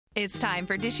It's time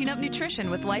for Dishing Up Nutrition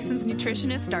with licensed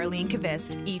nutritionist Darlene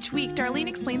Kvist. Each week, Darlene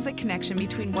explains the connection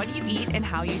between what you eat and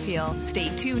how you feel.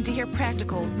 Stay tuned to hear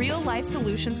practical, real-life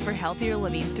solutions for healthier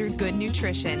living through good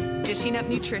nutrition. Dishing Up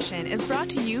Nutrition is brought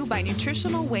to you by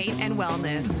Nutritional Weight and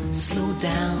Wellness. Slow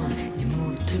down, you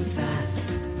move too fast.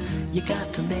 You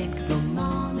got to make the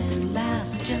morning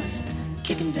last. Just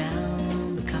kicking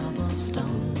down the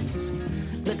cobblestones,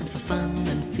 looking for fun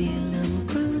and feeling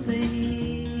groovy.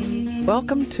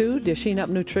 Welcome to Dishing Up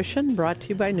Nutrition, brought to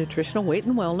you by Nutritional Weight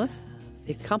and Wellness,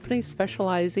 a company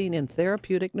specializing in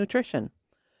therapeutic nutrition.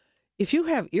 If you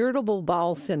have irritable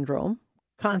bowel syndrome,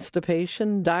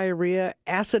 constipation, diarrhea,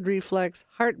 acid reflux,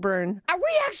 heartburn... Are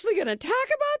we actually going to talk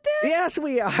about this? Yes,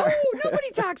 we are. Oh, nobody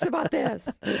talks about this.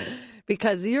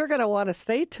 Because you're going to want to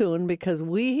stay tuned because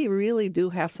we really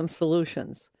do have some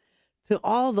solutions to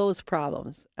all those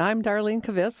problems. I'm Darlene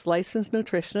Kvist, licensed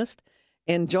nutritionist.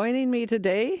 And joining me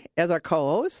today as our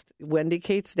co-host, Wendy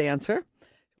Cates Dancer.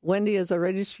 Wendy is a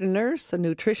registered nurse, a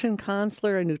nutrition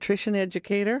counselor, a nutrition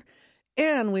educator.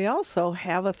 And we also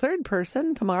have a third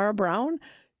person, Tamara Brown.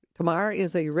 Tamara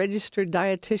is a registered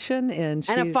dietitian. And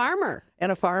a farmer.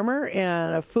 And a farmer,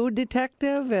 and a food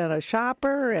detective, and a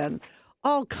shopper, and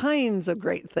all kinds of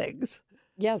great things.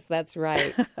 Yes, that's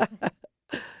right.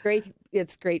 Great.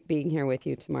 It's great being here with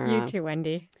you, Tamara. You too,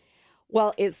 Wendy.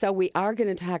 Well, so we are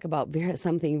going to talk about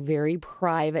something very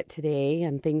private today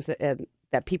and things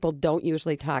that people don't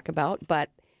usually talk about. But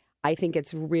I think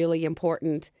it's really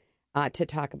important to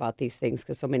talk about these things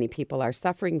because so many people are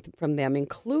suffering from them,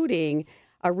 including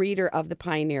a reader of the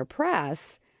Pioneer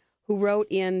Press who wrote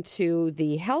into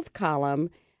the health column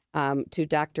to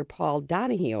Dr. Paul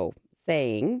Donahue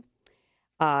saying,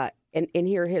 and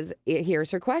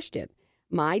here's her question.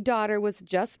 My daughter was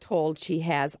just told she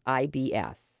has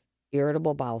IBS.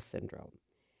 Irritable bowel syndrome.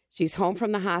 She's home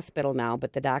from the hospital now,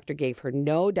 but the doctor gave her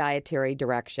no dietary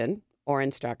direction or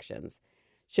instructions.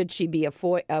 Should she be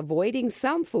avoiding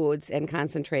some foods and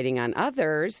concentrating on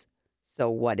others? So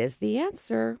what is the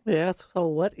answer? Yes, so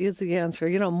what is the answer?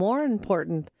 You know, more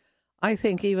important, I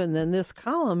think, even than this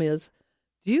column is,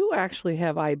 do you actually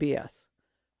have IBS?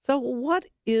 So what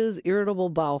is irritable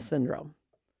bowel syndrome?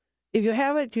 If you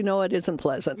have it, you know it isn't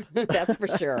pleasant. That's for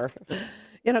sure.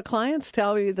 You know, clients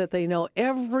tell me that they know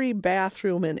every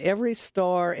bathroom in every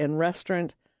store and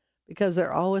restaurant because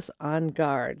they're always on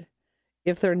guard.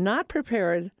 If they're not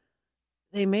prepared,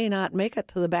 they may not make it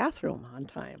to the bathroom on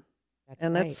time.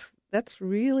 That's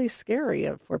really scary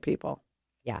for people.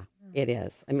 Yeah, it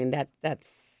is. I mean,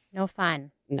 that's... No fun.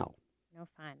 No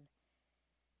fun.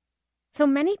 So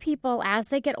many people, as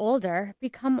they get older,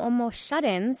 become almost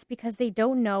shut-ins because they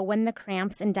don't know when the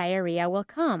cramps and diarrhea will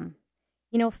come.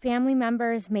 You know, family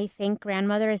members may think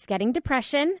grandmother is getting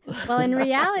depression. Well, in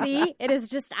reality, it is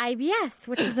just IBS,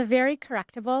 which is a very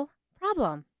correctable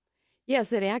problem.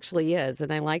 Yes, it actually is.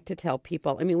 And I like to tell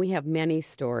people, I mean, we have many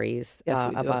stories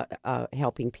about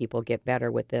helping people get better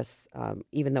with this,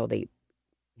 even though they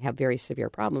have very severe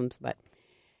problems. But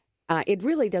it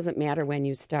really doesn't matter when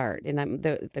you start. And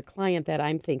the client that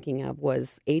I'm thinking of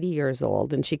was 80 years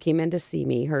old, and she came in to see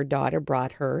me. Her daughter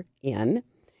brought her in,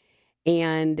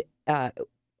 and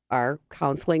our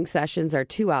counseling sessions are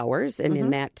 2 hours, and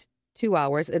in that 2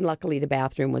 hours, and luckily the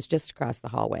bathroom was just across the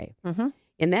hallway. Mm-hmm.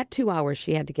 In that 2 hours,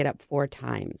 she had to get up 4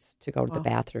 times to go to the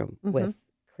bathroom with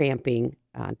cramping,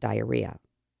 diarrhea.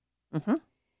 Mm-hmm.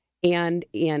 And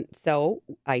so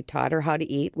I taught her how to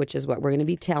eat, which is what we're going to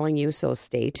be telling you, so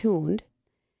stay tuned,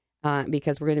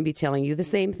 because we're going to be telling you the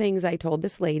same things I told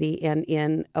this lady, and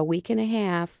in a week and a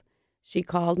half, she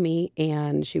called me,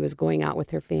 and she was going out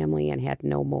with her family and had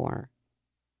no more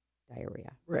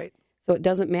diarrhea. Right. So it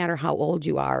doesn't matter how old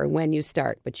you are or when you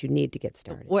start, but you need to get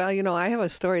started. Well, you know, I have a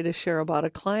story to share about a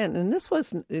client, and this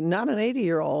was not an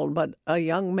 80-year-old, but a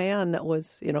young man that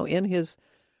was, you know, in his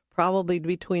probably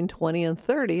between 20 and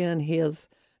 30, and his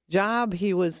job,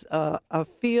 he was a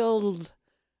field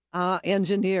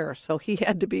engineer, so he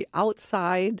had to be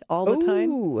outside all the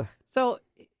time. So...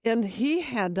 And he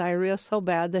had diarrhea so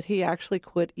bad that he actually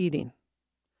quit eating.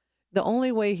 The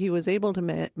only way he was able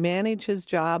to manage his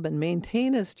job and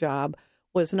maintain his job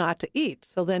was not to eat,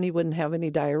 so then he wouldn't have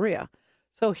any diarrhea.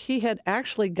 So he had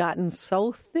actually gotten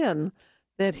so thin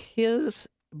that his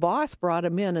boss brought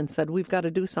him in and said, we've got to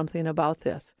do something about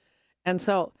this. And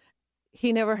so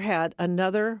he never had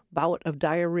another bout of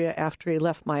diarrhea after he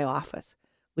left my office.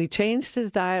 We changed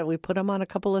his diet. We put him on a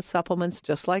couple of supplements,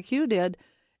 just like you did,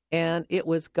 and it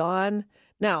was gone.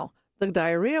 Now, the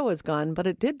diarrhea was gone, but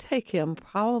it did take him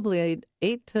probably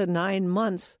 8 to 9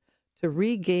 months to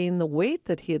regain the weight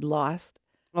that he had lost.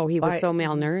 Oh, he was so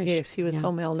malnourished. Yes, he was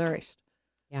so malnourished.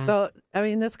 Yes. So, I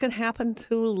mean, this can happen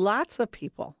to lots of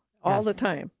people all the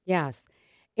time. Yes.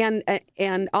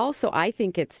 And also, I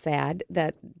think it's sad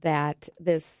that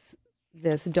this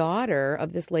daughter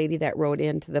of this lady that wrote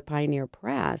into the Pioneer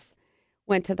Press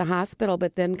went to the hospital,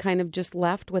 but then kind of just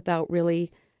left without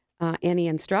really any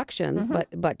instructions.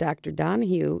 But Dr.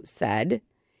 Donahue said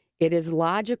it is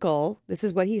logical. This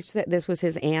is what he said. This was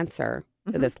his answer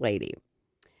to this lady.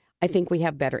 I think we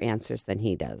have better answers than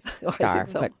he does, Star.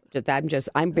 So. But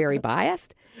I'm very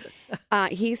biased.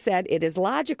 He said it is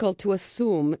logical to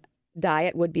assume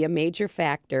diet would be a major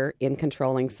factor in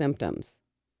controlling symptoms.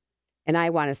 And I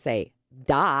want to say,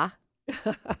 duh.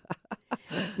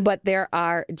 But there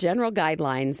are general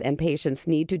guidelines, and patients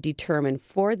need to determine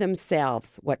for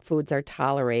themselves what foods are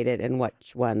tolerated and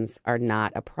which ones are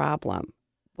not a problem.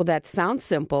 Well, that sounds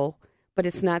simple, but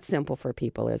it's not simple for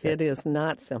people, is it? It is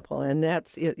not simple. And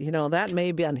that's, that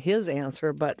may be on his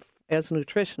answer, but as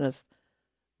nutritionists,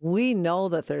 we know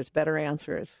that there's better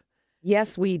answers.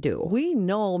 Yes, we do. We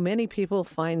know many people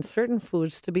find certain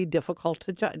foods to be difficult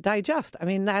to digest. I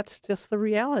mean, that's just the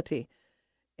reality.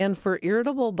 And for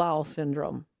irritable bowel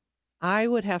syndrome, I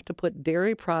would have to put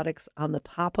dairy products on the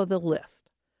top of the list.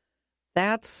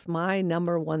 That's my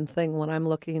number one thing when I'm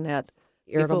looking at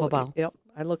irritable bowel. Yep.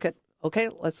 I look at, okay,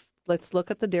 let's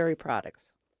look at the dairy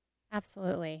products.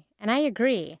 Absolutely. And I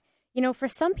agree. For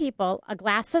some people, a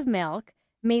glass of milk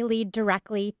may lead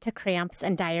directly to cramps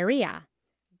and diarrhea.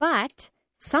 But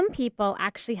some people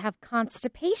actually have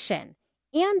constipation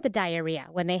and the diarrhea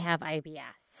when they have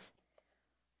IBS.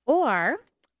 Or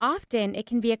often it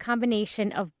can be a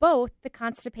combination of both the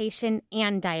constipation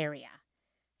and diarrhea.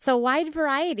 So wide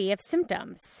variety of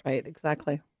symptoms. Right,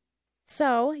 exactly.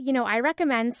 So, I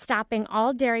recommend stopping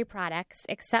all dairy products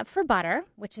except for butter,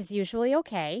 which is usually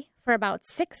okay, for about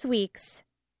 6 weeks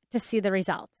to see the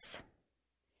results.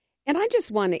 And I just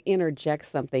want to interject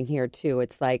something here, too.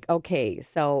 It's like, okay,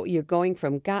 so you're going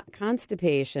from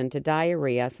constipation to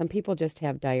diarrhea. Some people just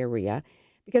have diarrhea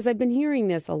because I've been hearing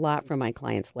this a lot from my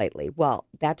clients lately. Well,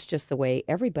 that's just the way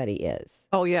everybody is.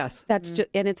 Oh, yes. That's just,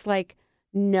 and it's like,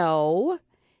 no,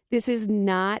 this is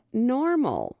not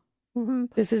normal. Mm-hmm.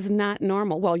 This is not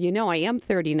normal. Well, I am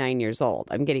 39 years old.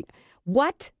 I'm getting,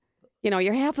 what?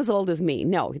 You're half as old as me.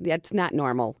 No, that's not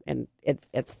normal. And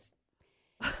it's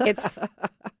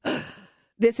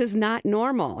this is not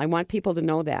normal. I want people to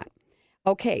know that.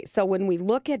 Okay, so when we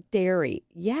look at dairy,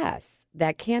 yes,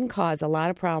 that can cause a lot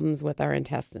of problems with our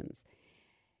intestines.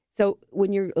 So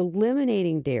when you're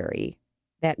eliminating dairy,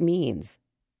 that means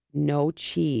no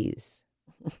cheese,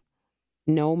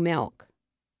 no milk,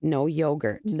 no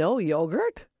yogurt. No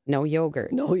yogurt? No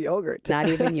yogurt. No yogurt. Not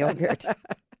even yogurt.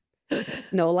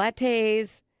 No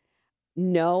lattes,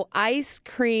 no ice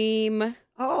cream.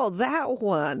 Oh, that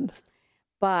one.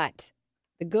 But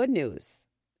the good news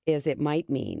is it might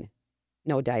mean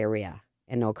no diarrhea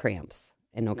and no cramps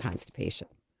and no constipation.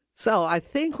 So I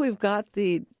think we've got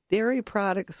the dairy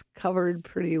products covered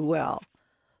pretty well.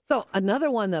 So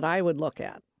another one that I would look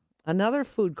at, another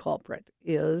food culprit,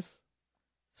 is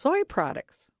soy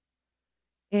products.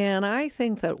 And I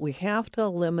think that we have to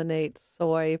eliminate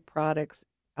soy products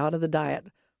out of the diet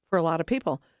for a lot of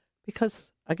people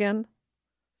because, again,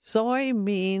 soy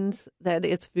means that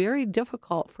it's very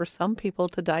difficult for some people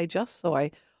to digest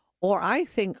soy, or I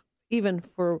think even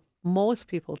for most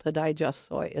people to digest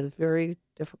soy is very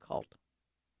difficult.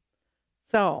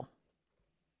 So,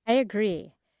 I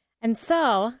agree. And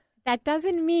so that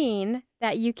doesn't mean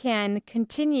that you can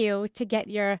continue to get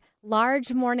your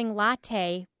large morning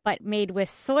latte, but made with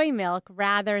soy milk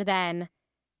rather than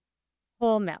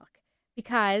whole milk,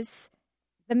 because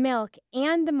the milk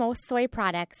and the most soy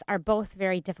products are both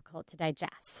very difficult to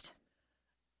digest.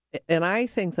 And I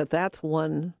think that that's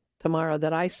one, Tamara,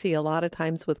 that I see a lot of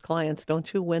times with clients,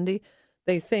 don't you, Wendy?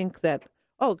 They think that,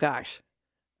 oh gosh,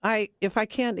 if I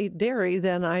can't eat dairy,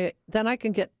 then I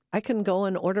can go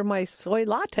and order my soy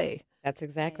latte. That's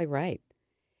exactly right.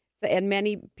 So, and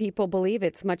many people believe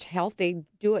it's much healthy. They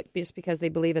do it just because they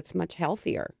believe it's much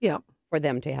healthier for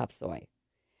them to have soy.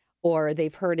 Or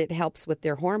they've heard it helps with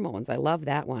their hormones. I love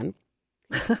that one.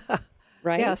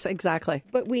 Right? Yes, exactly.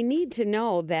 But we need to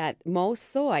know that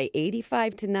most soy,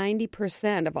 85 to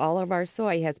 90% of all of our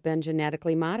soy has been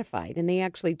genetically modified. And they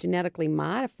actually genetically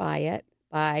modify it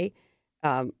by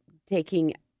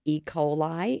taking E.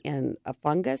 coli and a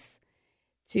fungus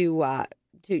to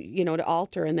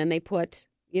alter. And then they put,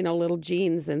 little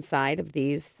genes inside of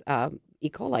these E.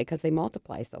 coli because they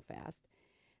multiply so fast.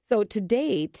 So to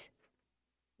date,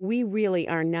 we really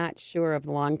are not sure of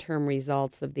the long-term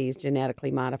results of these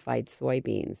genetically modified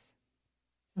soybeans.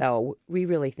 So we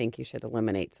really think you should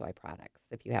eliminate soy products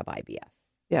if you have IBS.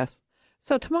 Yes.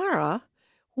 So, Tamara,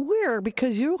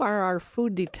 because you are our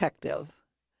food detective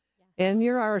and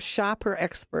you're our shopper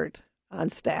expert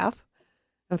on staff.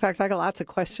 In fact, I got lots of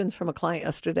questions from a client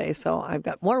yesterday, so I've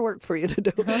got more work for you to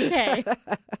do. Okay.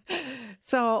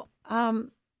 So,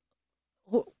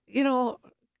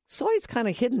 soy's kind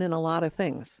of hidden in a lot of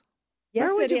things.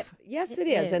 Yes, it is. Yes, it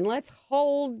is. And let's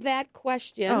hold that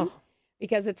question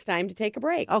because it's time to take a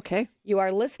break. Okay. You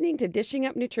are listening to Dishing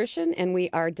Up Nutrition, and we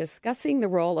are discussing the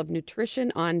role of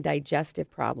nutrition on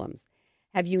digestive problems.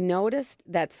 Have you noticed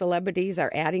that celebrities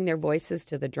are adding their voices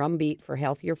to the drumbeat for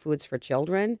healthier foods for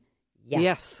children?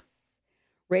 Yes.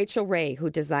 Rachel Ray, who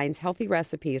designs healthy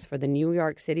recipes for the New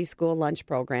York City school lunch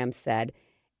program, said,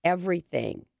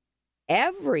 everything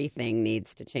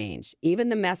needs to change. Even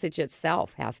the message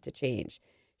itself has to change.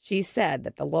 She said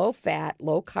that the low-fat,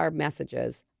 low-carb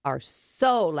messages are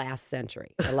so last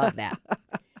century. I love that.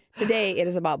 Today, it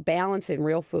is about balance in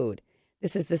real food.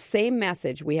 This is the same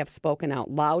message we have spoken out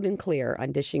loud and clear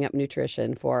on Dishing Up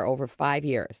Nutrition for over 5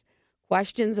 years.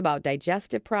 Questions about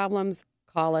digestive problems,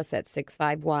 call us at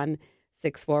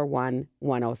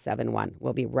 651-641-1071.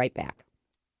 We'll be right back.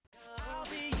 I'll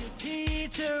be your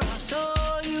teacher, I'll show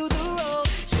you the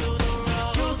ropes.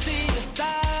 You'll see a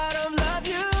side of love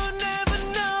you've never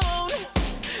known.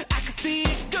 I can see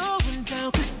it going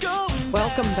down.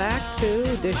 Welcome back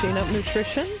to Dishing Up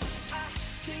Nutrition.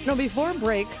 Before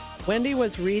break, Wendy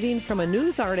was reading from a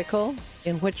news article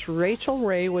in which Rachel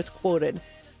Ray was quoted.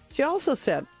 She also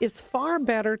said, it's far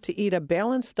better to eat a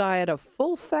balanced diet of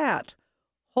full-fat,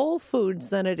 whole foods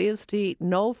than it is to eat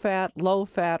no-fat,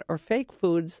 low-fat, or fake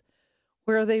foods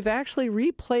where they've actually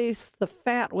replaced the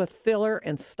fat with filler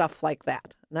and stuff like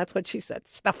that. And that's what she said,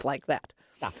 stuff like that.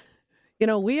 Stuff.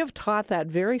 We have taught that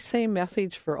very same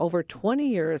message for over 20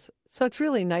 years, so it's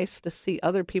really nice to see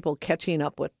other people catching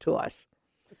up to us.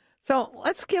 So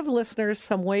let's give listeners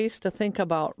some ways to think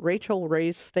about Rachel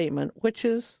Ray's statement, which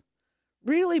is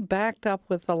really backed up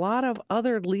with a lot of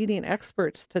other leading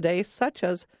experts today, such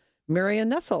as Marion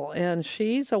Nestle, and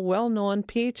she's a well-known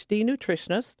PhD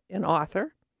nutritionist and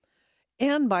author,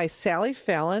 and by Sally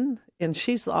Fallon, and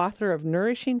she's the author of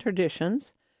Nourishing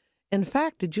Traditions. In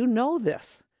fact, did you know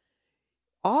this?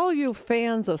 All you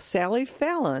fans of Sally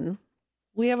Fallon,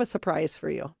 we have a surprise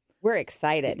for you. We're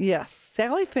excited. Yes.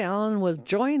 Sally Fallon will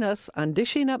join us on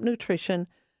Dishing Up Nutrition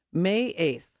May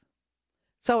 8th.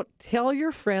 So tell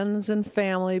your friends and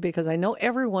family, because I know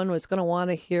everyone was going to want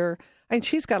to hear. And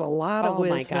she's got a lot of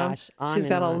wisdom. Oh, my gosh. She's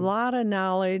got a lot of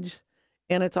knowledge,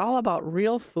 and it's all about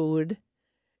real food.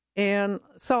 And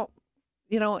so,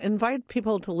 invite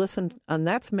people to listen. And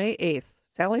that's May 8th,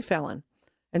 Sally Fallon.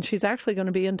 And she's actually going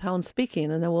to be in town speaking,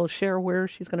 and then we'll share where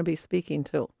she's going to be speaking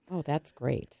to. Oh, that's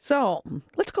great. So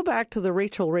let's go back to the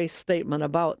Rachel Ray statement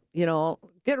about,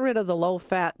 get rid of the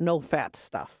low-fat, no-fat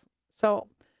stuff. So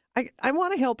I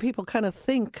want to help people kind of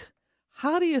think,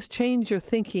 how do you change your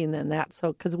thinking in that?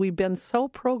 So, because we've been so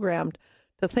programmed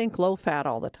to think low-fat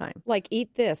all the time. Like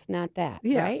eat this, not that,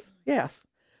 yes, right? Yes.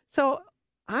 So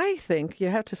I think you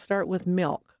have to start with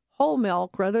milk, whole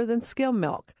milk rather than skim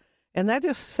milk. And that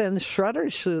just sends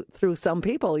shudders through some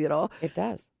people, It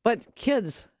does. But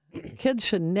kids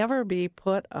should never be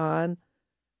put on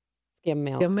skim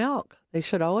milk. They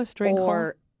should always drink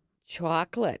or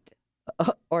chocolate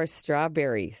or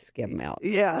strawberry skim milk.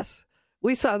 Yes.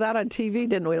 We saw that on TV,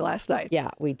 didn't we, last night?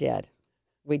 Yeah, we did.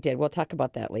 We'll talk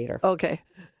about that later. Okay.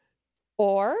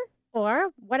 Or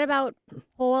what about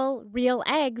whole real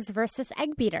eggs versus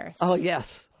egg beaters? Oh,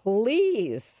 yes.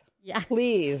 Please. Yeah.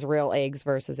 Please, real eggs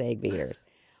versus egg beaters.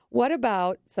 What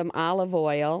about some olive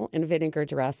oil and vinegar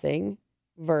dressing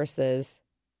versus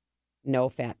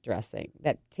no-fat dressing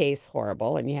that tastes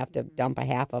horrible and you have to dump a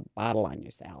half a bottle on your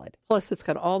salad? Plus, it's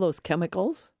got all those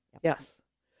chemicals. Yep. Yes.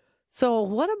 So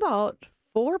what about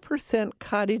 4%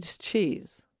 cottage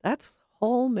cheese? That's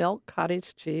whole milk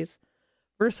cottage cheese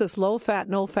versus low-fat,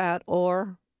 no-fat,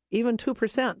 or even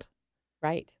 2%.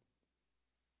 Right.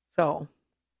 So...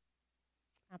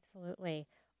 Absolutely.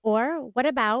 Or what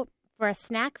about, for a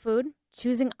snack food,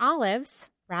 choosing olives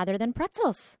rather than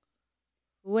pretzels?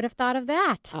 Who would have thought of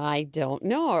that? I don't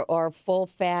know. Or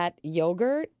full-fat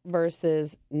yogurt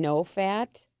versus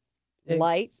no-fat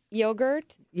light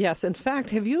yogurt? Yes. In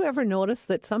fact, have you ever noticed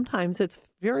that sometimes it's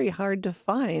very hard to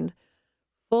find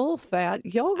full-fat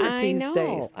yogurt these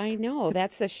days? I know.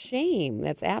 That's a shame.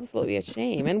 That's absolutely a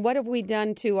shame. And what have we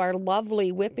done to our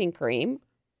lovely whipping cream?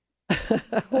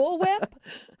 Cool Whip?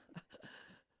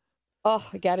 Oh,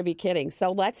 I got to be kidding.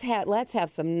 So let's have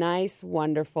some nice,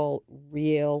 wonderful,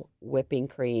 real whipping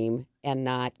cream and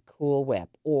not Cool Whip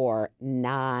or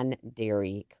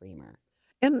non-dairy creamer.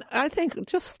 And I think,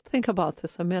 just think about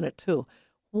this a minute, too.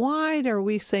 why are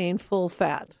we saying full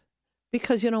fat?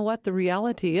 Because you know what? The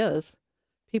reality is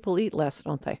people eat less,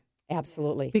 don't they?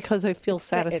 Absolutely. Because they feel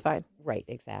satisfied. Right,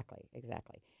 exactly.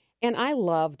 And I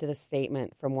loved the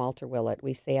statement from Walter Willett.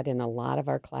 We say it in a lot of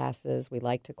our classes. We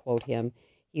like to quote him.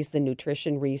 He's the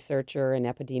nutrition researcher and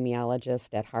epidemiologist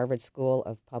at Harvard School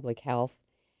of Public Health.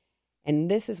 And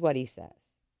this is what he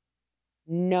says.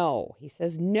 No, he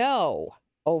says, no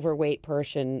overweight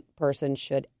person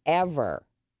should ever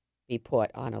be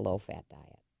put on a low-fat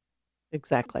diet.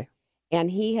 Exactly.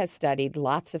 And he has studied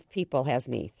lots of people,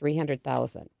 hasn't he?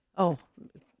 300,000. Oh,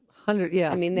 100,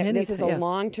 yes. I mean, this is a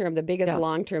long-term, the biggest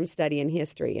long-term study in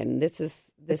history, and this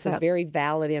is very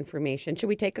valid information. Should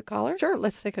we take a caller? Sure,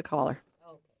 let's take a caller.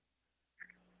 Okay.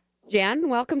 Jen,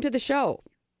 welcome to the show.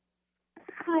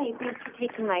 Hi, thanks for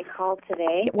taking my call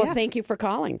today. Well, thank you for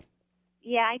calling.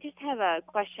 Yeah, I just have a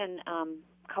question, a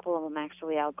couple of them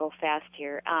actually. I'll go fast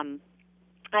here.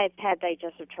 I've had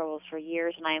digestive troubles for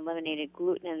years, and I eliminated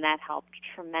gluten, and that helped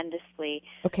tremendously.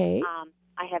 Okay.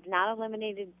 I have not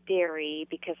eliminated dairy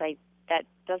because that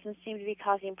doesn't seem to be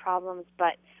causing problems,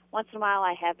 but once in a while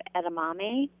I have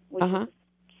edamame, which is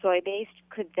soy-based.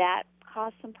 Could that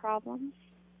cause some problems?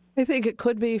 I think it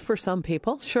could be for some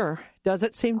people, sure. Does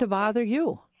it seem to bother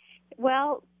you?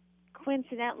 Well,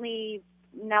 coincidentally,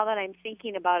 now that I'm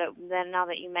thinking about it, then now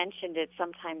that you mentioned it,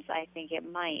 sometimes I think it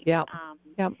might. Yeah.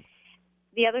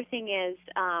 The other thing is,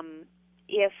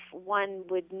 if one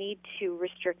would need to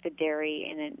restrict the dairy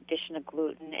in addition to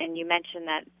gluten, and you mentioned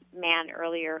that man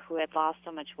earlier who had lost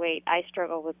so much weight, I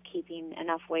struggle with keeping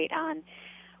enough weight on.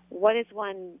 What does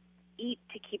one eat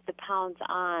to keep the pounds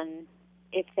on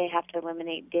if they have to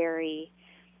eliminate dairy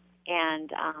and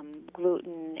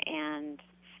gluten and...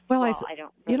 Well, I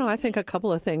don't really I think a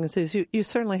couple of things is you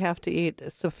certainly have to eat a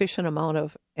sufficient amount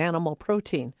of animal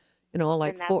protein. And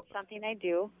that's something I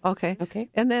do. Okay.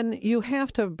 And then you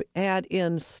have to add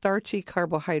in starchy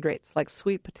carbohydrates like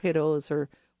sweet potatoes or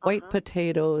white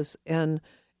potatoes, and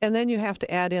then you have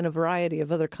to add in a variety of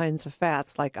other kinds of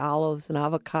fats like olives and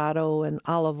avocado and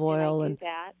olive oil and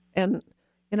that.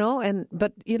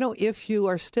 But if you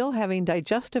are still having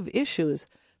digestive issues,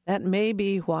 that may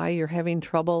be why you're having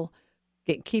trouble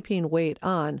keeping weight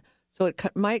on. So it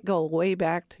might go way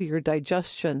back to your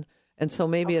digestion, and so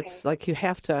maybe it's like you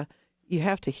have to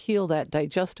heal that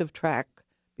digestive tract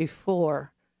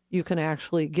before you can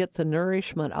actually get the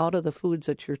nourishment out of the foods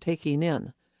that you're taking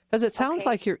in. Because it sounds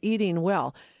like you're eating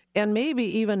well. And maybe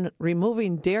even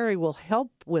removing dairy will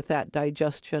help with that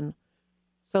digestion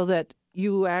so that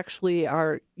you actually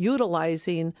are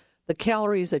utilizing the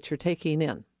calories that you're taking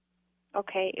in.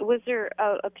 Okay. Was there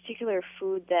a particular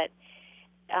food that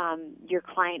your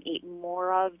client ate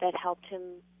more of that helped him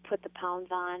put the pounds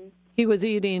on? He was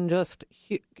eating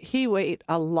he ate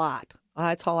a lot.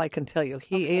 That's all I can tell you.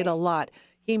 He ate a lot.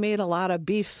 He made a lot of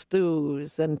beef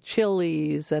stews and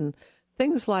chilies and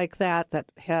things like that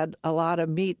had a lot of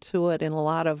meat to it and a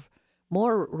lot of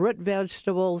more root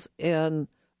vegetables and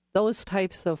those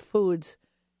types of foods.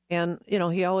 And,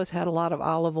 he always had a lot of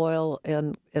olive oil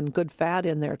and good fat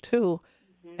in there, too.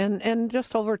 Mm-hmm. And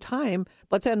just over time.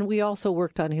 But then we also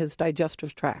worked on his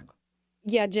digestive tract.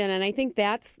 Yeah, Jen, and I think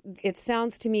it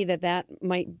sounds to me that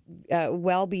might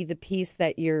well be the piece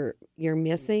that you're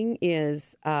missing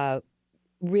is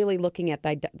really looking at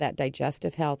that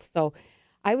digestive health. So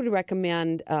I would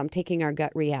recommend taking our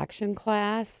gut reaction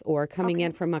class or coming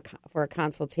in for a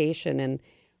consultation, and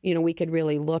we could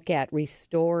really look at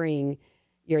restoring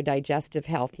your digestive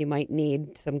health. You might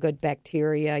need some good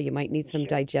bacteria. You might need some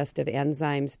digestive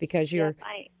enzymes because your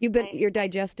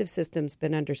digestive system's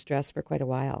been under stress for quite a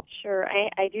while. Sure.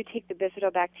 I do take the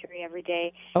bifidobacteria every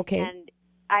day. Okay. And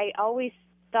I always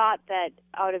thought that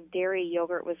out of dairy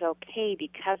yogurt was okay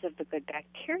because of the good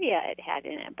bacteria it had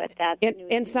in it, but that's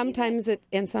and sometimes it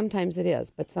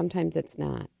is, but sometimes it's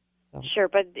not. So. Sure,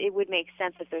 but it would make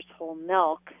sense if there's whole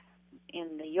milk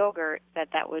in the yogurt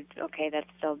that's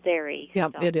still dairy. Yeah,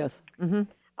 so. It is. Mm-hmm.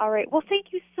 All right. Well, thank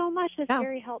you so much. That's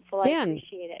very helpful. Jen, I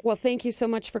appreciate it. Well, thank you so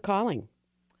much for calling.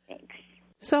 Thanks.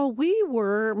 So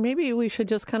maybe we should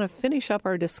just kind of finish up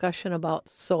our discussion about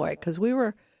soy because we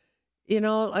were,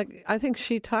 I think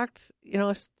she talked,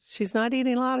 she's not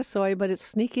eating a lot of soy, but it's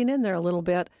sneaking in there a little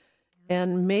bit,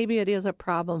 and maybe it is a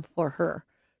problem for her.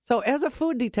 So as a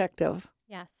food detective,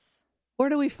 yes, where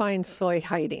do we find soy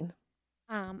hiding?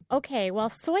 Well,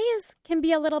 soy can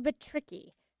be a little bit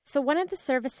tricky. So one of the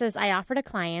services I offer to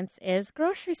clients is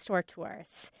grocery store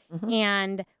tours. Mm-hmm.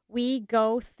 And we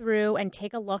go through and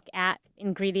take a look at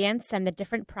ingredients and the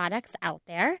different products out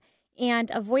there.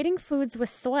 And avoiding foods with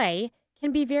soy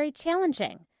can be very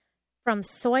challenging. from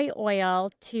soy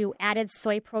oil to added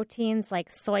soy proteins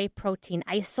like soy protein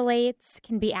isolates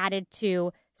can be added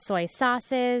to soy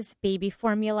sauces, baby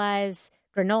formulas,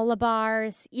 granola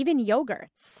bars, even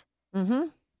yogurts. Mm-hmm.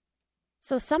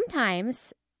 So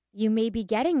sometimes you may be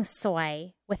getting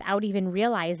soy without even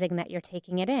realizing that you're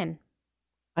taking it in.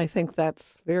 I think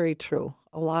that's very true.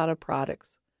 A lot of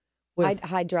products with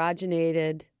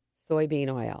Hydrogenated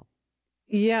soybean oil.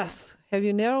 Yes. Have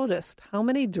you noticed how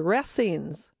many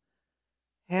dressings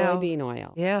have Soybean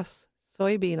oil. Yes,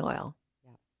 soybean oil.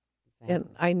 Yeah, exactly. And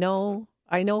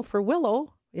I know for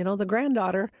Willow, the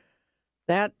granddaughter,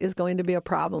 that is going to be a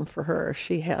problem for her if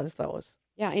she has those.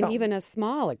 Yeah, and even a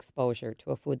small exposure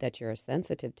to a food that you're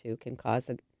sensitive to can cause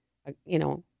a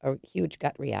huge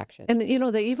gut reaction. And,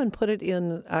 they even put it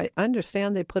in, I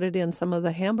understand they put it in some of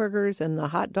the hamburgers and the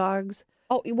hot dogs.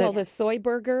 Oh, well, the soy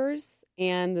burgers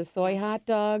and the soy hot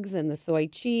dogs and the soy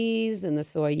cheese and the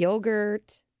soy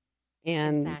yogurt.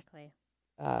 And Exactly.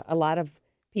 A lot of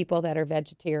people that are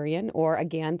vegetarian or,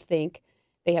 again, think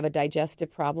they have a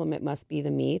digestive problem. It must be the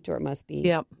meat or it must be,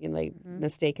 they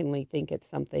mistakenly think it's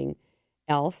something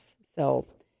else. So,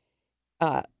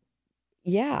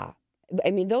 yeah. I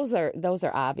mean, those are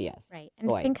obvious. Right. And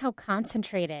soy. think how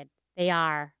concentrated they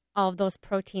are, all of those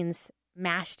proteins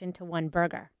mashed into one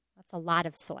burger. That's a lot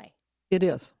of soy. It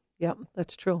is. Yep,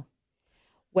 that's true.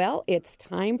 Well, it's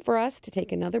time for us to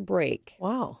take another break.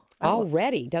 Wow.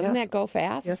 Already. Doesn't Yes. that go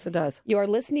fast? Yes, it does. You are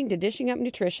listening to Dishing Up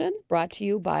Nutrition, brought to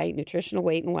you by Nutritional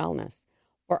Weight and Wellness.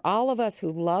 For all of us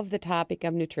who love the topic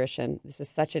of nutrition, this is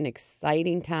such an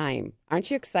exciting time.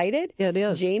 Aren't you excited? It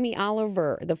is. Jamie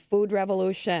Oliver, The Food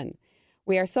Revolution.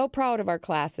 We are so proud of our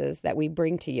classes that we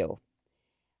bring to you.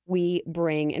 We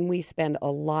spend a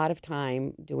lot of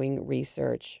time doing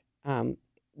research.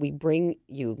 We bring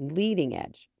you leading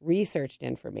edge, researched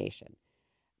information,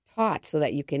 taught so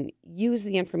that you can use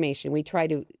the information. We try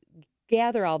to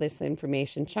gather all this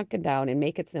information, chunk it down, and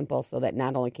make it simple so that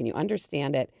not only can you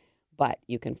understand it, but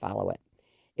you can follow it.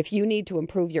 If you need to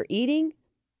improve your eating,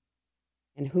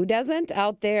 and who doesn't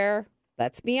out there?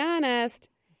 Let's be honest.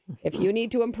 If you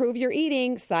need to improve your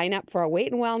eating, sign up for a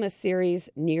weight and wellness series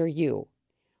near you.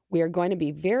 We are going to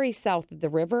be very south of the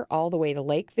river, all the way to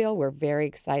Lakeville. We're very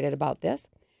excited about this.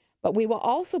 But we will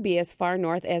also be as far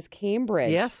north as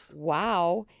Cambridge. Yes.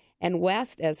 Wow. And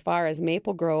west as far as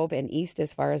Maple Grove and east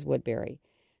as far as Woodbury.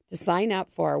 To sign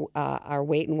up for our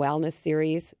Weight and Wellness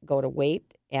series, go to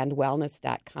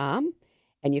weightandwellness.com,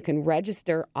 and you can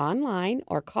register online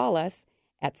or call us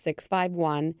at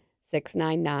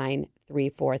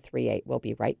 651-699-3438. We'll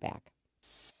be right back.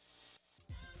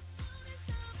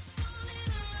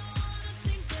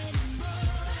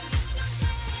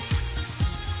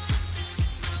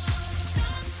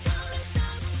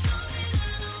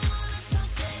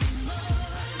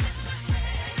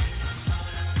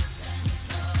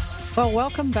 Well,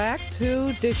 welcome back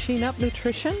to Dishing Up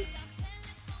Nutrition.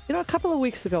 A couple of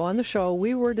weeks ago on the show,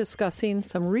 we were discussing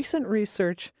some recent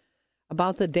research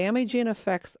about the damaging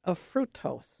effects of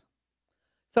fructose.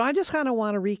 So I just kind of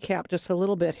want to recap just a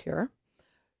little bit here.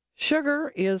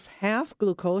 Sugar is half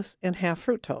glucose and half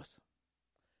fructose.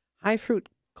 High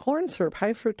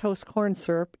fructose corn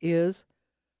syrup is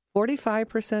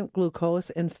 45% glucose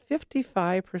and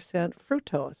 55%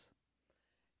 fructose.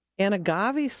 And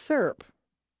agave syrup,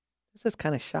 this is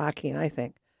kind of shocking, I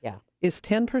think, is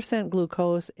 10%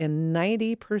 glucose and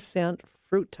 90%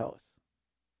 fructose.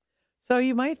 So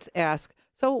you might ask,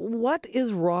 so what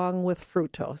is wrong with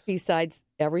fructose? Besides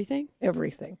everything?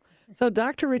 Everything. So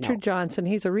Dr. Richard Johnson,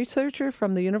 he's a researcher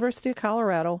from the University of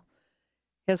Colorado,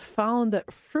 has found that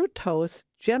fructose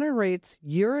generates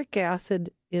uric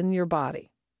acid in your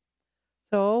body.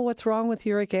 So what's wrong with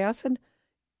uric acid?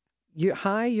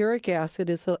 High uric acid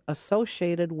is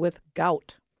associated with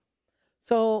gout.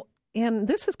 So, and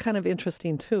this is kind of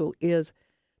interesting too, is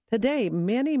today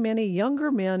many, many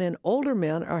younger men and older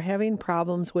men are having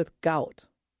problems with gout.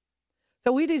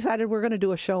 So we decided we're going to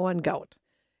do a show on gout.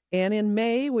 And in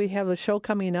May, we have a show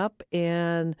coming up,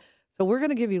 and so we're going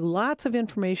to give you lots of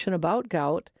information about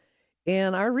gout.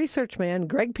 And our research man,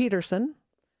 Greg Peterson,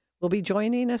 will be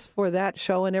joining us for that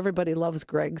show, and everybody loves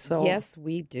Greg. So yes,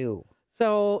 we do.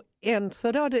 So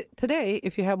today,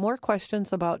 if you have more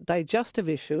questions about digestive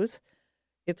issues,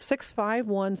 it's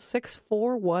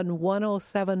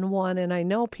 651-641-1071, and I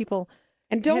know people.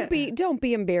 And don't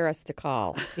be embarrassed to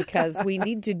call, because we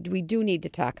do need to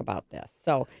talk about this.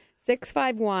 So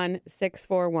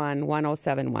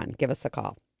 651-641-1071. Give us a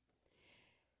call.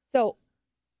 So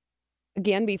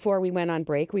again, before we went on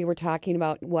break, we were talking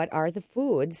about what are the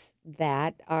foods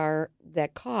that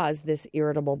cause this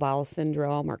irritable bowel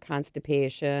syndrome or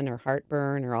constipation or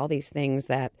heartburn or all these things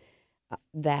that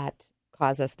that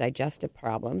cause us digestive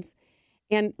problems.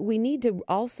 And we need to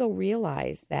also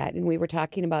realize that, and we were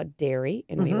talking about dairy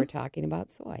and we were talking about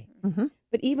soy,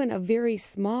 but even a very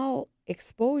small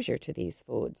exposure to these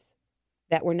foods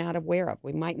that we're not aware of.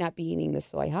 We might not be eating the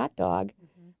soy hot dog,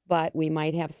 but we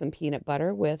might have some peanut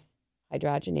butter with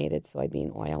hydrogenated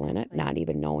soybean oil in it, not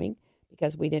even knowing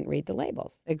because we didn't read the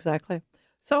labels. Exactly.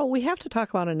 So we have to talk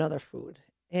about another food,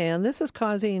 and this is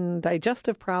causing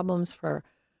digestive problems for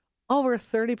over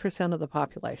 30% of the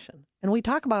population. And we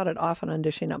talk about it often on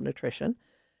Dishing Up Nutrition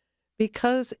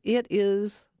because it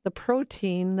is the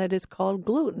protein that is called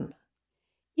gluten.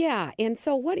 Yeah, and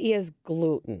so what is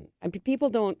gluten? I mean, people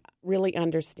don't really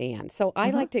understand. So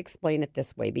I like to explain it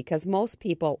this way because most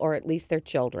people, or at least their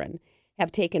children,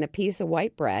 have taken a piece of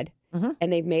white bread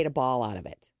and they've made a ball out of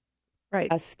it. Right.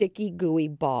 A sticky, gooey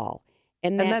ball.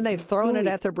 And then they've thrown it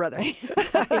at their brother.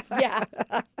 Yeah.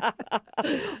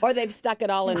 Or they've stuck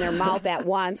it all in their mouth at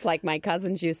once, like my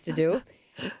cousins used to do.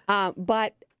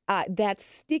 But that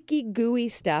sticky, gooey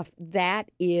stuff,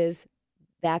 that's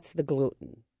the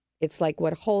gluten. It's like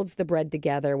what holds the bread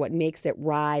together, what makes it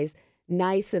rise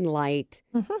nice and light.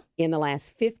 In the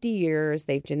last 50 years,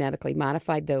 they've genetically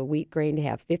modified the wheat grain to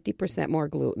have 50% more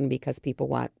gluten because people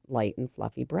want light and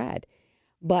fluffy bread.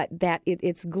 But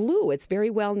it's glue. It's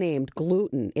very well named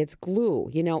gluten. It's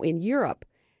glue. You know, in Europe,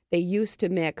 they used to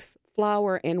mix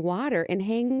flour and water and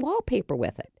hang wallpaper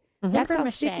with it. That's how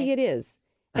sticky it is.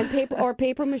 And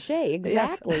paper mache,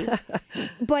 exactly.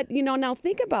 But, you know, now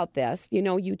think about this. You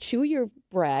know, you chew your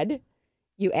bread,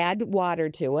 you add water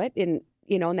to it, and,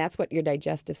 you know, and that's what your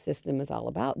digestive system is all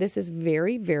about. This is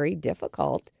very, very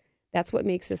difficult. That's what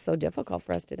makes this so difficult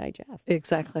for us to digest.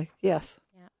 Exactly. Yes.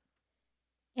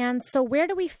 And so where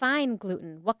do we find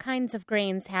gluten? What kinds of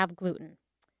grains have gluten?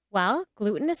 Well,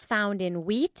 gluten is found in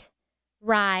wheat,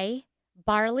 rye,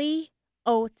 barley,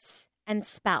 oats, and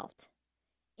spelt.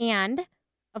 And,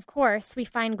 of course, we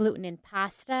find gluten in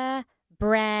pasta,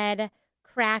 bread,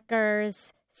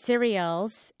 crackers,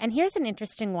 cereals, and here's an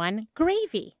interesting one,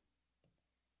 gravy.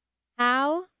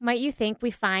 How might you think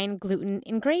we find gluten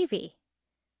in gravy?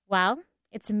 Well,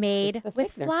 it's made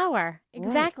with flour.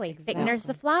 Exactly. Right, exactly. Thickeners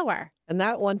the flour. And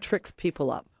that one tricks people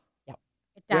up. Yep.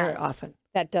 It does. Very often.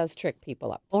 That does trick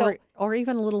people up. Or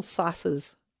even little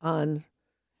sauces on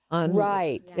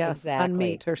right. Yes, exactly. on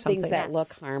meat or something. Things that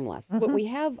look harmless. But we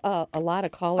have a lot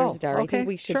of callers, Dar. I think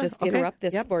we should just interrupt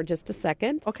this for just a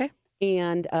second. Okay.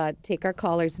 And take our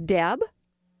callers. Deb?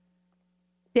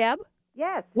 Deb?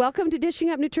 Yes. Welcome to Dishing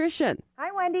Up Nutrition. Hi,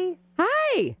 Wendy.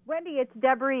 Hi. Wendy, it's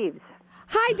Deb Reeves.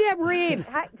 Hi, Deb Reeves.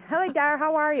 Hi, Dar.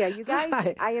 How are you? You guys,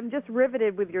 Hi. I am just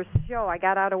riveted with your show. I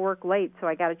got out of work late, so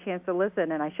I got a chance to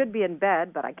listen, and I should be in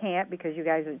bed, but I can't because you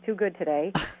guys are too good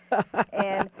today.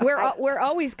 And we're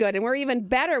always good, and we're even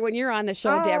better when you're on the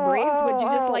show, Deb Reeves. Would you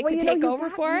just like to take over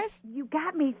for us? You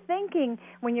got me thinking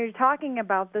when you're talking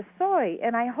about the soy,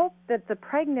 and I hope that the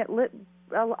pregnant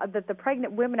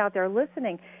women out there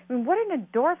listening, I mean, what an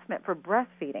endorsement for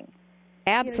breastfeeding.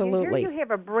 Absolutely. You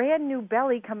have a brand new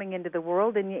belly coming into the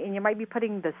world, and you might be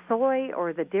putting the soy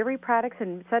or the dairy products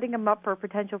and setting them up for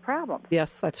potential problems.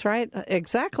 Yes, that's right.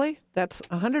 Exactly. That's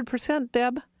 100%,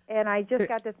 Deb. And I just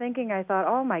got to thinking, I thought,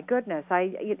 oh, my goodness.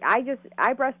 I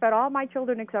breastfed all my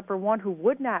children except for one who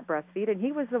would not breastfeed, and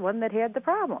he was the one that had the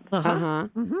problems.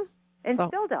 And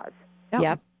still does.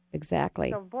 Yep.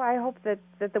 Exactly. So, boy, I hope that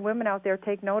the women out there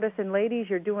take notice. And, ladies,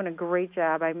 you're doing a great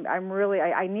job. I'm really,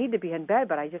 I need to be in bed,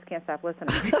 but I just can't stop listening.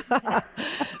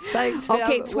 Thanks, Deb.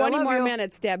 Okay, 20 more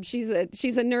minutes, Deb. She's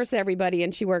a nurse, everybody,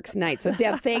 and she works nights. So,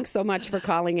 Deb, thanks so much for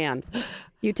calling in.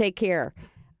 You take care.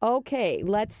 Okay,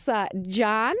 let's,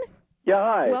 John? Yeah,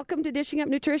 hi. Welcome to Dishing Up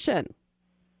Nutrition.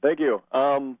 Thank you.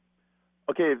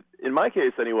 Okay, in my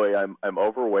case, anyway, I'm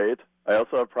overweight. I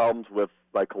also have problems with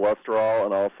my cholesterol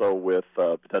and also with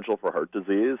potential for heart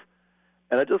disease.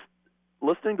 And I just,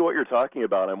 listening to what you're talking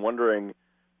about, I'm wondering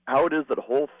how it is that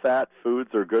whole fat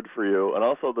foods are good for you, and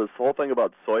also this whole thing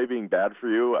about soy being bad for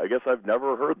you. I guess I've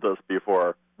never heard this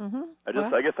before. I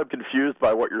guess I'm confused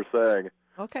by what you're saying.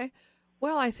 Okay.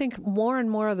 Well, I think more and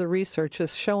more of the research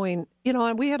is showing,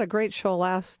 and we had a great show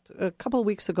a couple of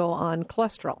weeks ago on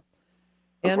cholesterol.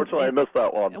 Unfortunately, I missed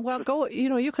that one. Well, go.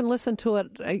 You can listen to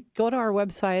it. Go to our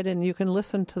website and you can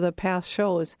listen to the past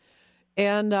shows.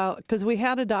 And because we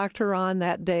had a doctor on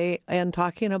that day and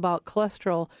talking about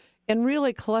cholesterol, and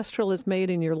really cholesterol is made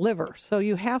in your liver. So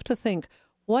you have to think,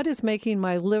 what is making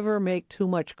my liver make too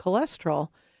much cholesterol?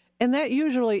 And that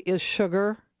usually is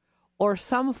sugar or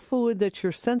some food that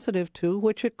you're sensitive to,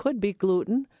 which it could be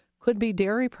gluten, could be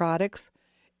dairy products,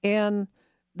 and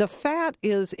the fat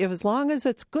is, if as long as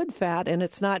it's good fat and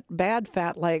it's not bad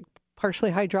fat like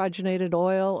partially hydrogenated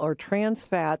oil or trans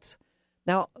fats.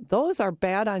 Now, those are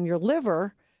bad on your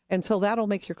liver, and so that'll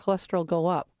make your cholesterol go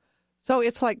up. So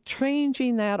it's like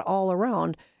changing that all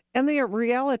around. And the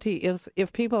reality is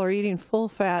if people are eating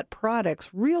full-fat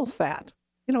products, real fat,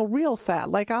 real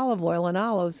fat, like olive oil and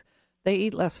olives, they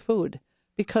eat less food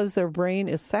because their brain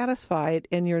is satisfied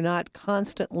and you're not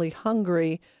constantly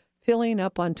hungry, filling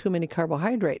up on too many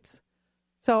carbohydrates.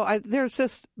 So there's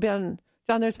been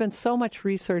so much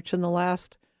research in the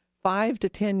last 5 to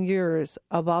 10 years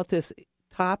about this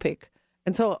topic.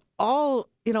 And so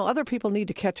other people need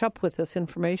to catch up with this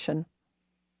information.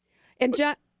 And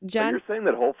John, you're saying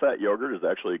that whole fat yogurt is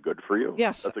actually good for you?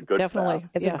 Yes, that's a good definitely. Fat.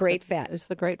 It's a great fat. It's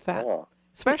a great fat,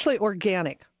 especially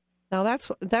organic. Now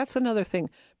that's another thing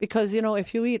because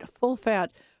if you eat full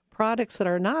fat products that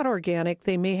are not organic,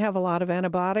 they may have a lot of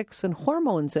antibiotics and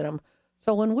hormones in them.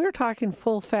 So when we're talking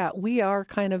full fat, we are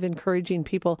kind of encouraging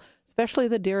people, especially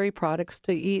the dairy products,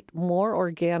 to eat more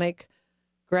organic,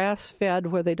 grass-fed,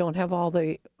 where they don't have all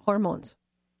the hormones.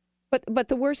 But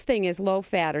the worst thing is low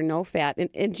fat or no fat.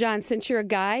 And John, since you're a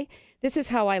guy, this is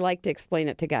how I like to explain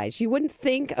it to guys. You wouldn't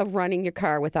think of running your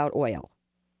car without oil,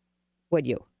 would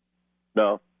you?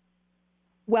 No.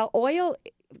 Well, oil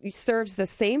serves the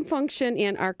same function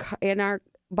in our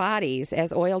bodies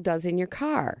as oil does in your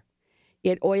car.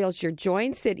 It oils your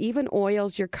joints. It even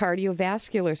oils your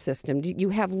cardiovascular system. You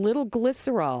have little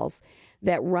glycerols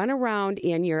that run around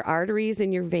in your arteries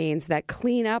and your veins that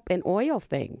clean up and oil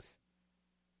things.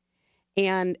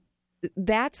 And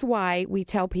that's why we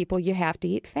tell people you have to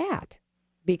eat fat,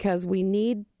 because we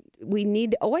need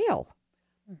oil.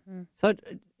 Mm-hmm. So,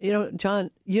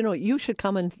 John, you should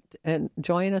come and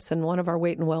join us in one of our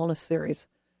Weight and Wellness series.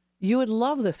 You would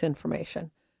love this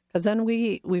information because then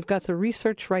we've got the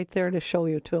research right there to show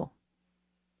you too.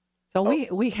 So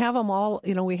we have them all.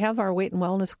 We have our Weight and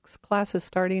Wellness classes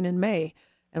starting in May,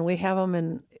 and we have them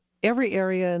in every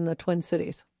area in the Twin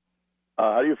Cities.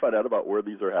 How do you find out about where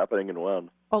these are happening and when?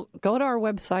 Oh, go to our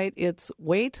website. It's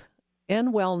Weight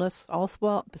and Wellness, all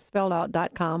spelled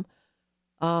out, .com.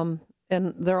 And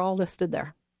they're all listed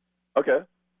there. Okay.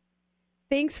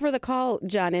 Thanks for the call,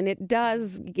 John. And it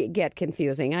does get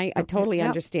confusing. I totally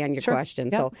understand your question.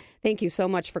 Yep. So thank you so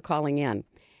much for calling in.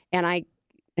 And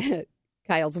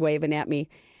Kyle's waving at me.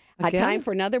 Time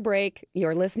for another break.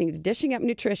 You're listening to Dishing Up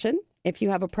Nutrition. If you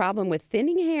have a problem with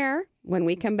thinning hair, when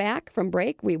we come back from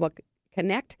break, we will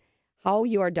connect how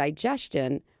your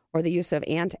digestion or the use of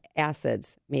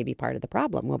antacids may be part of the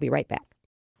problem. We'll be right back.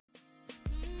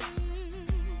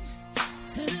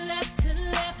 To the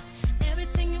left,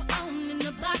 everything you own in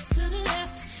the box to the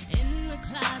left, in the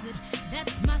closet,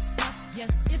 that's my stuff. Yes,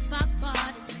 if I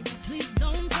bought it, please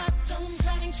don't touch,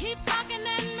 and keep talking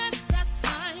and that's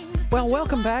fine. Well,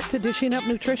 welcome back to Dishing Up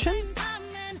Nutrition.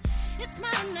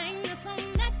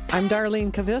 I'm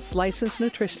Darlene Kavis, licensed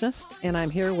nutritionist, and I'm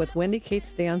here with Wendy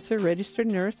Cates Dancer, registered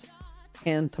nurse,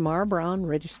 and Tamara Brown,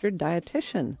 registered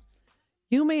dietitian.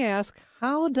 You may ask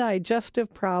how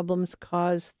digestive problems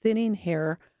cause thinning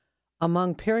hair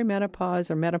among perimenopause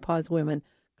or menopause women,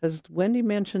 because Wendy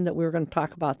mentioned that we were going to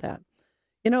talk about that.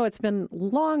 It's been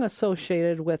long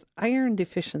associated with iron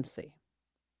deficiency,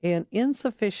 and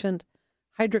insufficient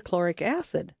hydrochloric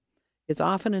acid is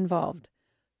often involved.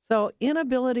 So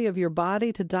inability of your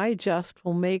body to digest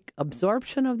will make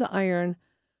absorption of the iron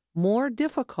more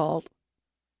difficult,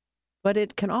 but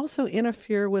it can also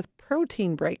interfere with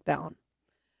protein breakdown.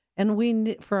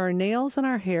 And for our nails and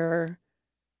our hair,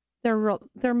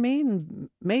 they're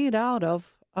made out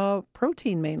of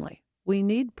protein mainly. We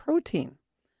need protein.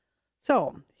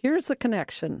 So here's the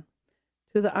connection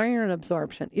to the iron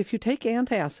absorption. If you take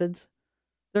antacids,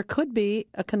 there could be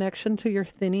a connection to your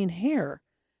thinning hair.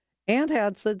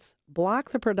 Antacids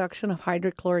block the production of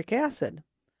hydrochloric acid.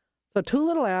 So too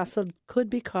little acid could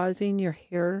be causing your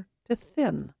hair to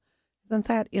thin. Isn't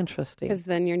that interesting? Because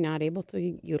then you're not able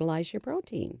to utilize your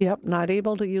protein. Yep, not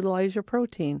able to utilize your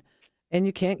protein. And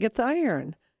you can't get the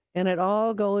iron. And it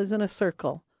all goes in a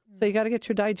circle. So you got to get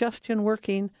your digestion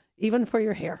working, even for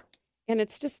your hair. And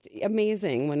it's just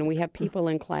amazing when we have people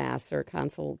in class or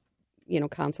consult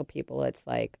people, it's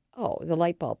like, oh, the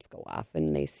light bulbs go off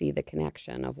and they see the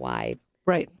connection of why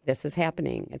this is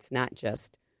happening. It's not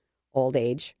just old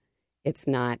age. It's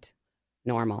not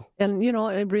normal. And,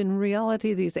 in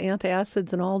reality, these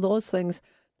antacids and all those things,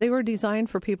 they were designed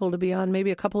for people to be on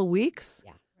maybe a couple of weeks,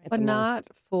 but not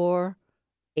for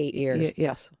 8 years.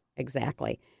 Yes.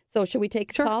 Exactly. So should we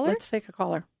take a caller? Let's take a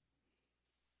caller.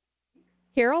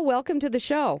 Carol, welcome to the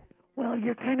show. Well,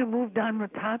 you kind of moved on the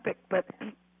topic, but...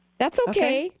 That's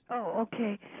okay. Oh,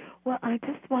 okay. Well, I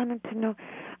just wanted to know,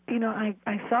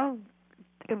 I saw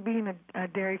being a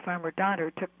dairy farmer daughter,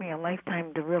 it took me a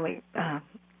lifetime to really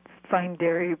find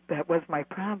dairy that was my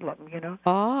problem,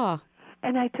 Ah.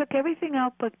 And I took everything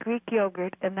out but Greek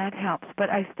yogurt, and that helps. But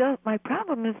my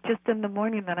problem is just in the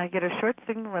morning that I get a short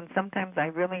signal, and sometimes I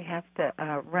really have to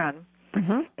run.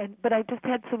 Mm-hmm. But I just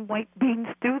had some white bean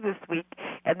stew this week,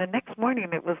 and the next morning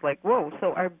it was like, whoa,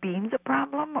 so are beans a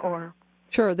problem, or?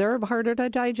 Sure, they're harder to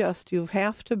digest. You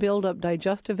have to build up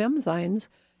digestive enzymes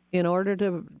in order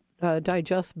to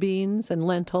digest beans and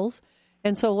lentils.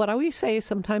 And so what I always say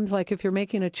sometimes, like if you're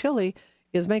making a chili,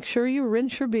 is make sure you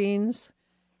rinse your beans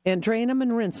and drain them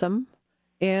and rinse them,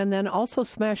 and then also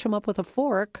smash them up with a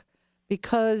fork,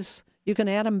 because you can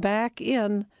add them back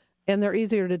in, and they're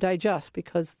easier to digest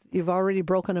because you've already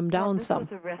broken them down some.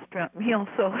 This was a restaurant meal,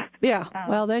 so yeah.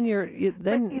 Well, then But,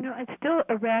 it's still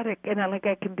erratic, and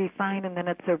I can be fine, and then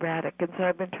it's erratic, and so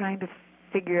I've been trying to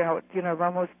figure out. I'm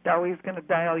almost always going to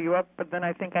dial you up, but then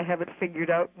I think I have it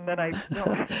figured out, and then I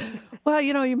don't. Well,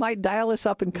 you might dial us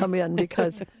up and come in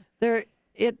because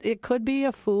It could be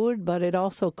a food, but it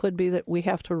also could be that we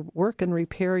have to work and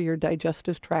repair your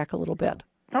digestive tract a little bit.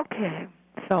 Okay.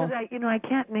 So, I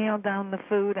can't nail down the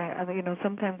food.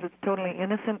 Sometimes it's totally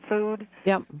innocent food.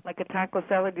 Yep. Like a taco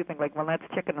salad, you think well, that's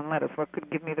chicken and lettuce. What could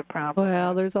give me the problem?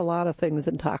 Well, there's a lot of things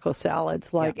in taco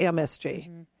salads, like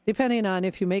MSG, depending on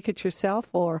if you make it yourself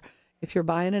or if you're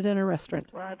buying it in a restaurant.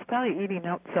 Well, it's probably eating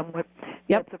out somewhat.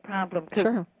 Yep. That's a problem.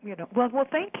 Sure. Well,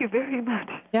 thank you very much.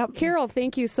 Yep. Carol,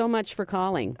 thank you so much for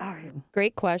calling. All right.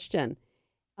 Great question.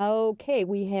 Okay,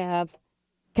 we have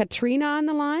Katrina on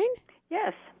the line.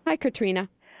 Yes. Hi, Katrina.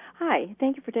 Hi.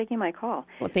 Thank you for taking my call.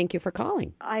 Well, thank you for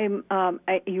calling.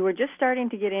 You were just starting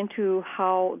to get into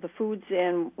how the foods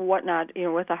and whatnot,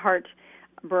 with the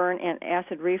heartburn and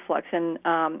acid reflux, and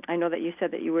I know that you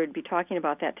said that you would be talking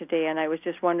about that today, and I was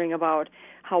just wondering about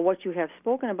how what you have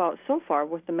spoken about so far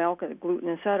with the milk and the gluten,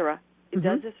 etc.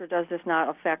 Does this or does this not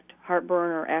affect heartburn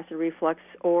or acid reflux,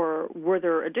 or were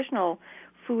there additional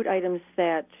food items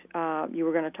that you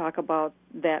were going to talk about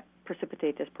that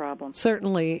precipitate this problem?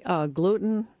 Certainly,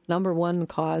 gluten, number one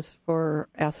cause for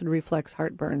acid reflux,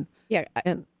 heartburn. Yeah,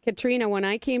 and Katrina, when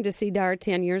I came to see Dar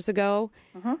 10 years ago,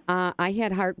 I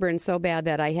had heartburn so bad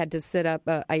that I had to sit up.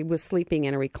 I was sleeping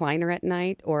in a recliner at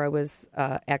night, or I was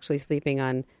actually sleeping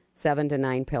on 7 to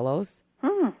 9 pillows.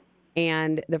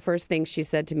 And the first thing she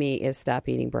said to me is, stop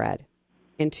eating bread.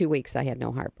 In 2 weeks, I had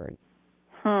no heartburn.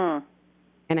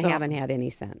 And I haven't had any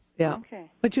since. Yeah. Okay.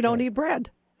 But you don't eat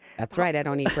bread. That's right. I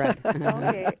don't eat bread.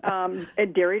 Okay.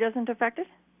 And dairy doesn't affect it?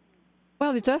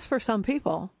 Well, it does for some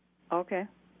people. Okay.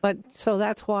 But so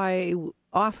that's why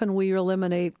often we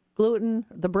eliminate gluten,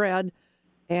 the bread,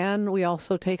 and we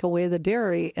also take away the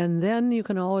dairy. And then you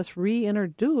can always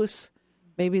reintroduce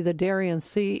maybe the dairy and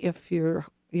see if your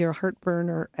heartburn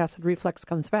or acid reflux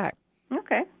comes back.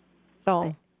 Okay.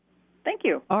 So, thank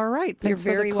you. All right. Thanks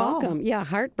You're very for the call. welcome. Yeah,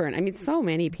 heartburn. I mean, so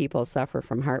many people suffer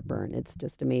from heartburn. It's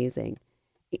just amazing.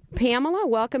 Pamela,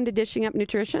 welcome to Dishing Up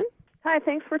Nutrition. Hi,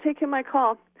 thanks for taking my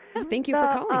call. Oh, thank you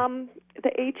for calling.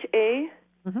 The HA.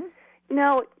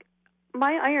 Now,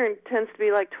 my iron tends to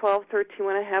be like 12, 13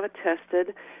 when I have it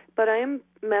tested, but I am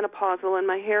menopausal and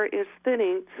my hair is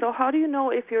thinning. So how do you know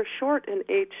if you're short in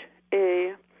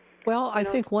HA? Well, I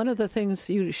think one of the things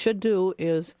you should do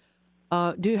is,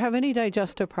 do you have any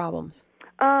digestive problems?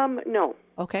 No.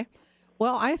 Okay.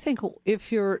 Well, I think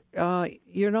if your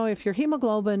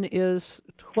hemoglobin is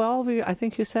 12, I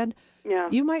think you said,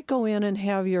 you might go in and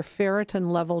have your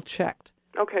ferritin level checked.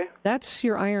 Okay. That's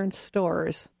your iron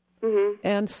stores.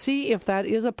 And see if that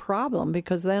is a problem,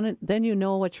 because then you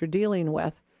know what you're dealing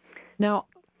with. Now,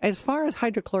 as far as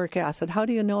hydrochloric acid, how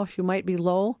do you know if you might be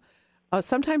low?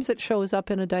 Sometimes it shows up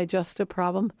in a digestive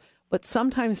problem, but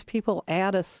sometimes people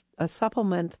add a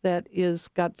supplement that is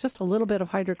got just a little bit of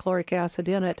hydrochloric acid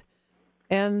in it,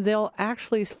 and they'll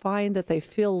actually find that they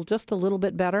feel just a little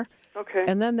bit better. Okay.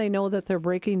 And then they know that they're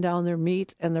breaking down their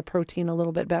meat and their protein a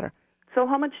little bit better. So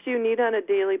how much do you need on a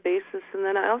daily basis? And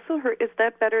then I also heard, is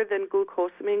that better than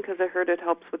glucosamine? Because I heard it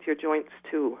helps with your joints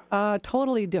too.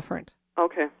 Totally different.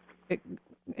 Okay.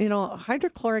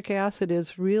 Hydrochloric acid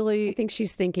is really... I think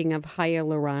she's thinking of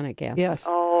hyaluronic acid. Yes.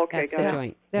 Oh, okay. That's the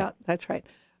joint. Yeah, that's right.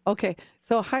 Okay,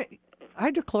 so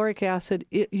hydrochloric acid,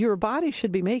 your body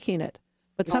should be making it.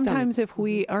 But sometimes if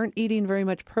we aren't eating very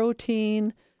much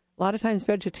protein, a lot of times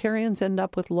vegetarians end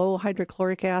up with low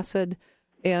hydrochloric acid.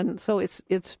 And so it's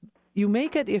you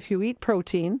make it if you eat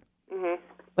protein,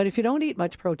 but if you don't eat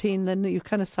much protein, then you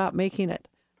kind of stop making it.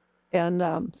 And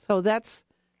so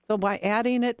by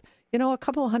adding it, a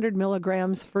couple 100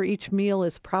 milligrams for each meal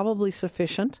is probably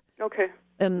sufficient. Okay.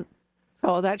 And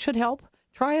so that should help.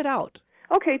 Try it out.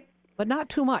 Okay. but not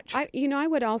too much. I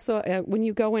would also, when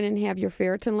you go in and have your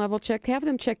ferritin level checked, have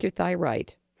them check your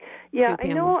thyroid. Yeah, I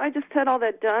know. I just had all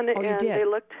that done, and you did?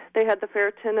 They had the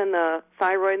ferritin and the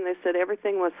thyroid, and they said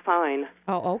everything was fine.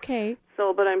 Oh, okay.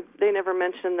 So, but they never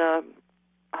mentioned the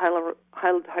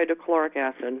hydrochloric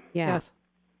acid. Yeah. Yes.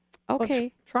 Okay. Well,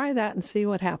 try that and see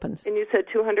what happens. And you said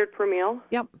 200 per meal?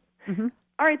 Yep. Mm-hmm.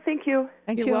 All right, thank you.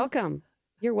 You're welcome.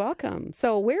 You're welcome.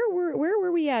 So where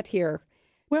were we at here?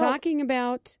 Well, talking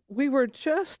about... We were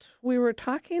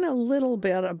talking a little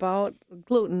bit about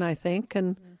gluten, I think,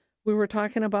 and we were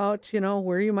talking about,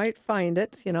 where you might find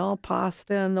it,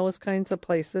 pasta and those kinds of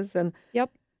places. And,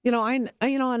 yep. And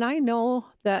I know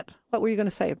that, what were you going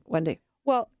to say, Wendy?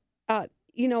 Well,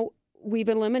 we've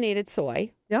eliminated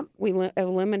soy. Yep. We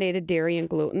eliminated dairy and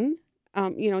gluten.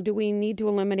 Do we need to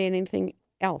eliminate anything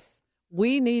else?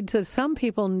 Some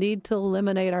people need to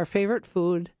eliminate our favorite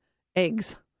food,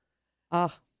 eggs.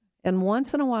 And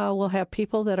once in a while, we'll have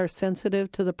people that are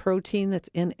sensitive to the protein that's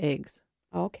in eggs.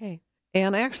 Okay.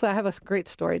 And actually, I have a great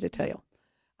story to tell you.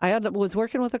 I was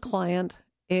working with a client,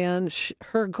 and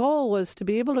her goal was to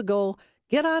be able to go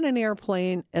get on an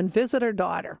airplane and visit her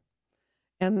daughter,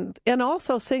 and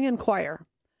also sing in choir.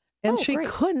 And she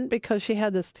couldn't because she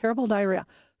had this terrible diarrhea.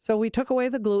 So we took away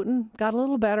the gluten, got a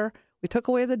little better. We took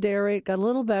away the dairy, it got a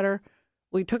little better.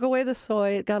 We took away the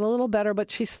soy, it got a little better,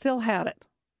 but she still had it.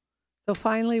 So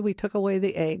finally, we took away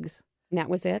the eggs. And that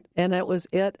was it? And that was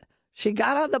it. She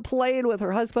got on the plane with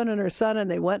her husband and her son,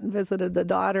 and they went and visited the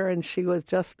daughter, and she was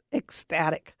just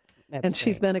ecstatic.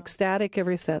 She's been ecstatic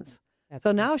ever since.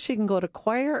 Now she can go to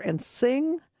choir and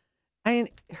sing.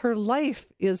 Her life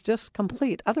is just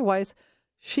complete. Otherwise,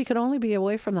 she could only be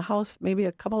away from the house maybe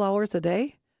a couple hours a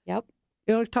day. Yep.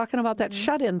 Talking about that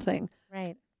shut-in thing.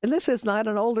 Right. And this is not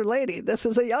an older lady. This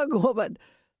is a young woman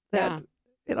that,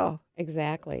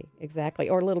 Exactly.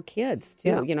 Or little kids,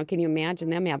 too. Yeah. Can you imagine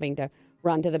them having to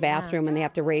run to the bathroom and they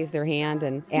have to raise their hand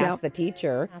and ask the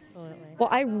teacher? Absolutely. Well,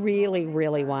 I really,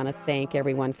 really want to thank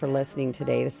everyone for listening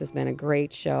today. This has been a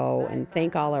great show, and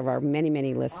thank all of our many,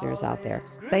 many listeners out there.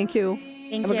 Thank you.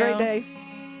 Have a great day.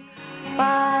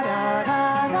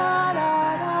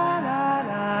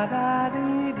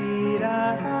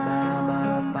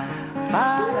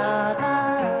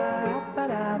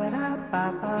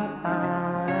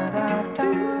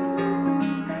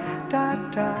 Da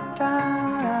da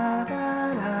da